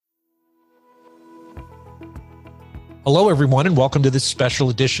Hello, everyone, and welcome to this special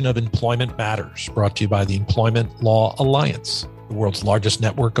edition of Employment Matters, brought to you by the Employment Law Alliance, the world's largest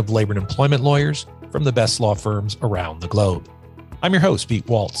network of labor and employment lawyers from the best law firms around the globe. I'm your host, Pete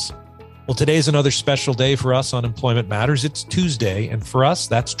Waltz. Well, today's another special day for us on Employment Matters. It's Tuesday, and for us,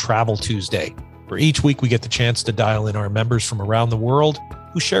 that's Travel Tuesday, where each week we get the chance to dial in our members from around the world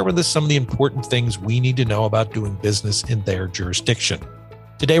who share with us some of the important things we need to know about doing business in their jurisdiction.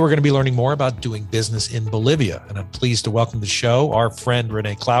 Today, we're going to be learning more about doing business in Bolivia, and I'm pleased to welcome to the show our friend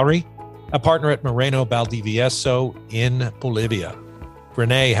Renee Clowry, a partner at Moreno Valdivieso in Bolivia.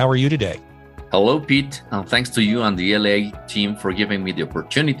 Renee, how are you today? Hello, Pete, and thanks to you and the LA team for giving me the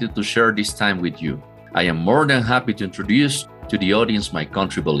opportunity to share this time with you. I am more than happy to introduce to the audience my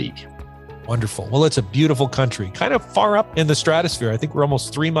country, Bolivia. Wonderful. Well, it's a beautiful country, kind of far up in the stratosphere. I think we're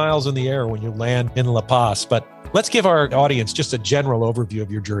almost 3 miles in the air when you land in La Paz, but let's give our audience just a general overview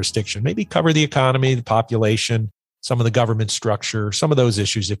of your jurisdiction. Maybe cover the economy, the population, some of the government structure, some of those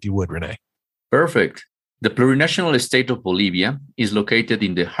issues, if you would, Renee. Perfect. The plurinational state of Bolivia is located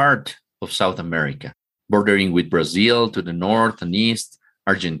in the heart of South America, bordering with Brazil to the north and east,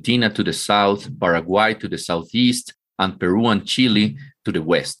 Argentina to the south, Paraguay to the southeast, and Peru and Chile to the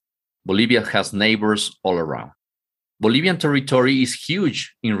west. Bolivia has neighbors all around. Bolivian territory is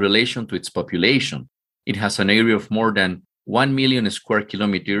huge in relation to its population. It has an area of more than 1 million square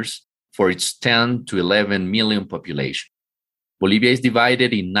kilometers for its 10 to 11 million population. Bolivia is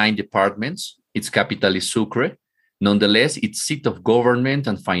divided in 9 departments. Its capital is Sucre. Nonetheless, its seat of government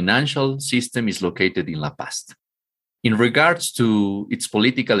and financial system is located in La Paz. In regards to its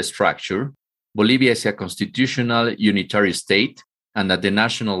political structure, Bolivia is a constitutional unitary state, and at the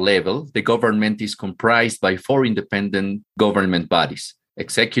national level, the government is comprised by 4 independent government bodies: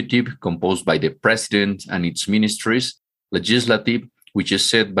 executive, composed by the president and its ministries; legislative, which is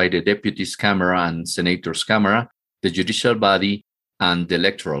set by the deputies' camera and senators' camera; the judicial body; and the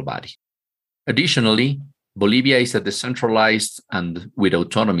electoral body. Additionally, Bolivia is a decentralized and with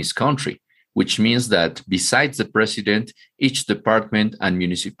autonomous country, which means that besides the president, each department and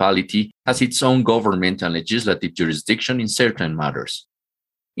municipality has its own government and legislative jurisdiction in certain matters.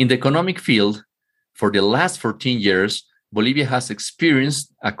 In the economic field, for the last 14 years, Bolivia has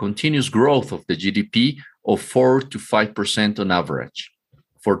experienced a continuous growth of the GDP of 4 to 5% on average.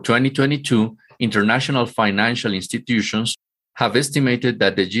 For 2022, international financial institutions have estimated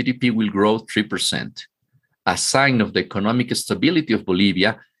that the GDP will grow 3%. A sign of the economic stability of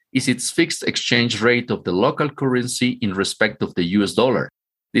Bolivia is its fixed exchange rate of the local currency in respect of the US dollar.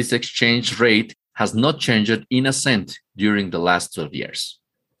 This exchange rate has not changed in a cent during the last 12 years.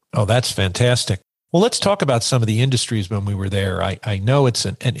 Oh, that's fantastic. Well, let's talk about some of the industries when we were there. I know it's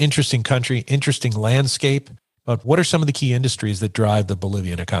an interesting country, interesting landscape, but what are some of the key industries that drive the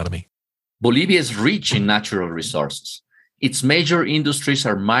Bolivian economy? Bolivia is rich in natural resources. Its major industries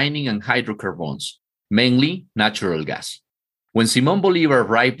are mining and hydrocarbons, mainly natural gas. When Simón Bolívar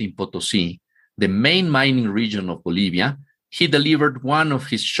arrived in Potosí, the main mining region of Bolivia, he delivered one of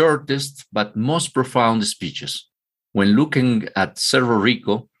his shortest but most profound speeches. When looking at Cerro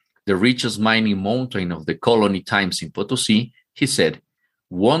Rico, the richest mining mountain of the colony times in Potosí, he said,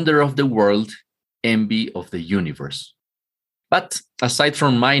 "Wonder of the world, envy of the universe." But aside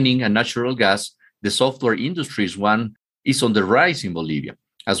from mining and natural gas, the software industry is on the rise in Bolivia,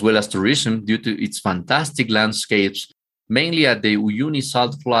 as well as tourism due to its fantastic landscapes, mainly at the Uyuni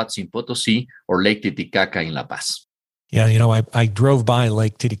Salt Flats in Potosí or Lake Titicaca in La Paz. Yeah, I drove by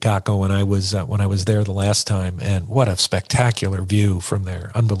Lake Titicaca when I was there the last time, and what a spectacular view from there.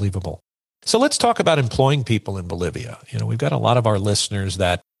 Unbelievable. So let's talk about employing people in Bolivia. We've got a lot of our listeners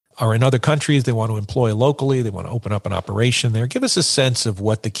that are in other countries. They want to employ locally. They want to open up an operation there. Give us a sense of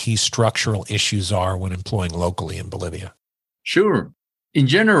what the key structural issues are when employing locally in Bolivia. Sure. In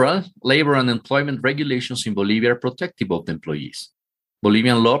general, labor and employment regulations in Bolivia are protective of the employees.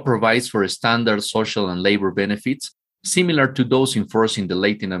 Bolivian law provides for standard social and labor benefits similar to those enforced in the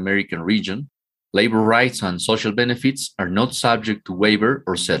Latin American region. Labor rights and social benefits are not subject to waiver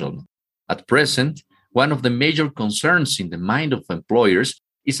or settlement. At present, one of the major concerns in the mind of employers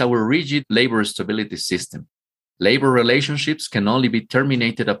is our rigid labor stability system. Labor relationships can only be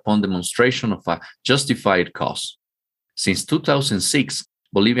terminated upon demonstration of a justified cause. Since 2006,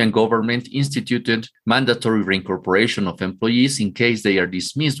 Bolivian government instituted mandatory reincorporation of employees in case they are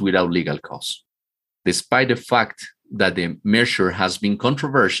dismissed without legal cause. Despite the fact that the measure has been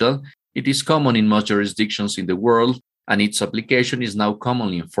controversial, it is common in most jurisdictions in the world, and its application is now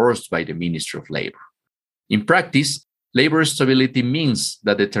commonly enforced by the Ministry of Labor. In practice, labor stability means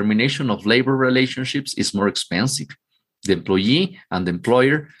that the termination of labor relationships is more expensive. The employee and the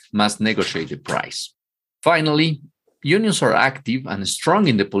employer must negotiate the price. Finally, Unions are active and strong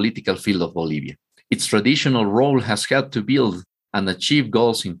in the political field of Bolivia. Its traditional role has helped to build and achieve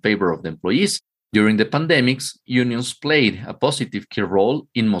goals in favor of the employees. During the pandemics, unions played a positive key role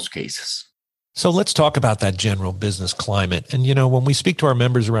in most cases. So let's talk about that general business climate. And, when we speak to our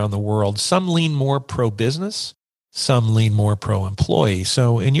members around the world, some lean more pro-business, some lean more pro-employee.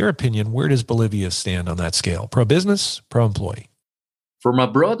 So in your opinion, where does Bolivia stand on that scale? Pro-business, pro-employee? From a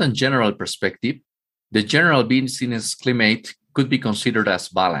broad and general perspective, the general business climate could be considered as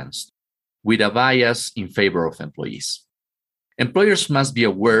balanced, with a bias in favor of employees. Employers must be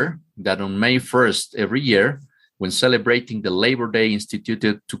aware that on May 1st every year, when celebrating the Labor Day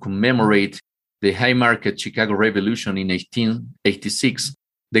instituted to commemorate the Haymarket Chicago Revolution in 1886,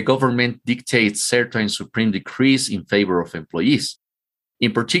 the government dictates certain supreme decrees in favor of employees.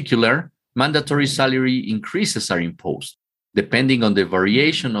 In particular, mandatory salary increases are imposed, depending on the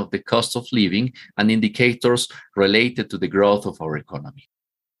variation of the cost of living and indicators related to the growth of our economy.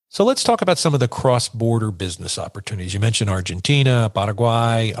 So let's talk about some of the cross-border business opportunities. You mentioned Argentina,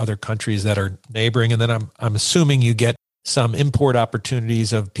 Paraguay, other countries that are neighboring, and then I'm assuming you get some import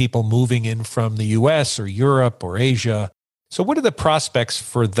opportunities of people moving in from the US or Europe or Asia. So what are the prospects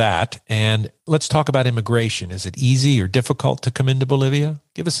for that? And let's talk about immigration. Is it easy or difficult to come into Bolivia?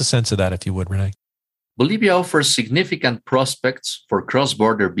 Give us a sense of that, if you would, Rene. Bolivia offers significant prospects for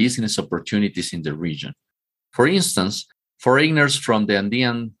cross-border business opportunities in the region. For instance, foreigners from the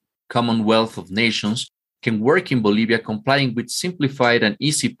Andean Commonwealth of Nations can work in Bolivia complying with simplified and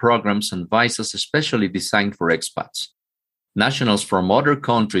easy programs and visas especially designed for expats. Nationals from other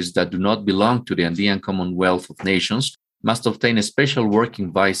countries that do not belong to the Andean Commonwealth of Nations must obtain special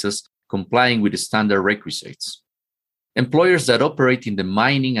working visas complying with the standard requisites. Employers that operate in the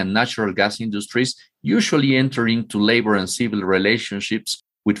mining and natural gas industries usually enter into labor and civil relationships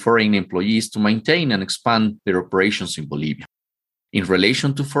with foreign employees to maintain and expand their operations in Bolivia. In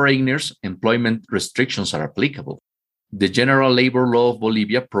relation to foreigners, employment restrictions are applicable. The General Labor Law of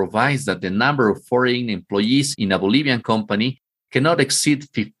Bolivia provides that the number of foreign employees in a Bolivian company cannot exceed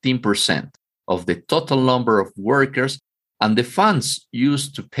 15% of the total number of workers, and the funds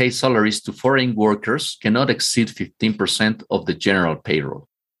used to pay salaries to foreign workers cannot exceed 15% of the general payroll.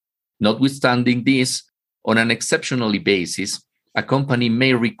 Notwithstanding this, on an exceptional basis, a company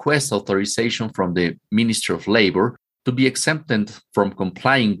may request authorization from the Ministry of Labor to be exempted from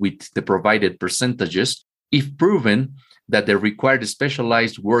complying with the provided percentages if proven that the required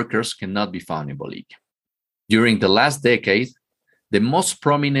specialized workers cannot be found in Bolivia. During the last decade, the most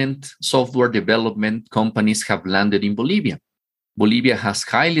prominent software development companies have landed in Bolivia. Bolivia has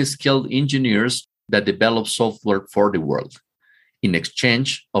highly skilled engineers that develop software for the world in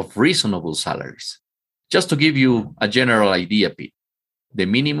exchange of reasonable salaries. Just to give you a general idea, Pete, the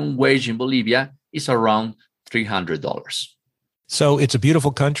minimum wage in Bolivia is around $300. So it's a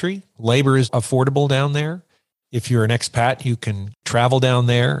beautiful country. Labor is affordable down there. If you're an expat, you can travel down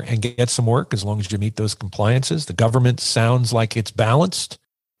there and get some work as long as you meet those compliances. The government sounds like it's balanced,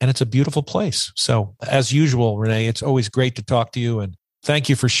 and it's a beautiful place. So as usual, Rene, it's always great to talk to you, and thank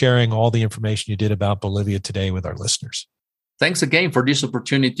you for sharing all the information you did about Bolivia today with our listeners. Thanks again for this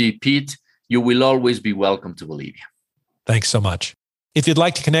opportunity, Pete. You will always be welcome to Bolivia. Thanks so much. If you'd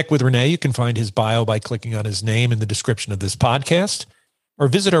like to connect with Rene, you can find his bio by clicking on his name in the description of this podcast, or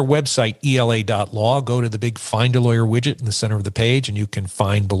visit our website, ela.law. Go to the big Find a Lawyer widget in the center of the page, and you can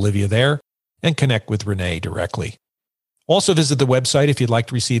find Bolivia there and connect with Rene directly. Also visit the website if you'd like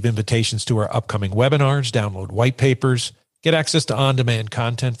to receive invitations to our upcoming webinars, download white papers, get access to on-demand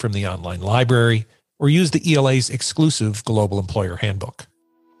content from the online library, or use the ELA's exclusive Global Employer Handbook.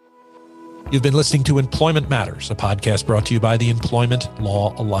 You've been listening to Employment Matters, a podcast brought to you by the Employment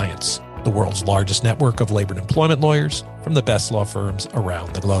Law Alliance, the world's largest network of labor and employment lawyers from the best law firms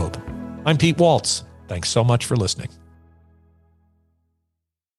around the globe. I'm Pete Waltz. Thanks so much for listening.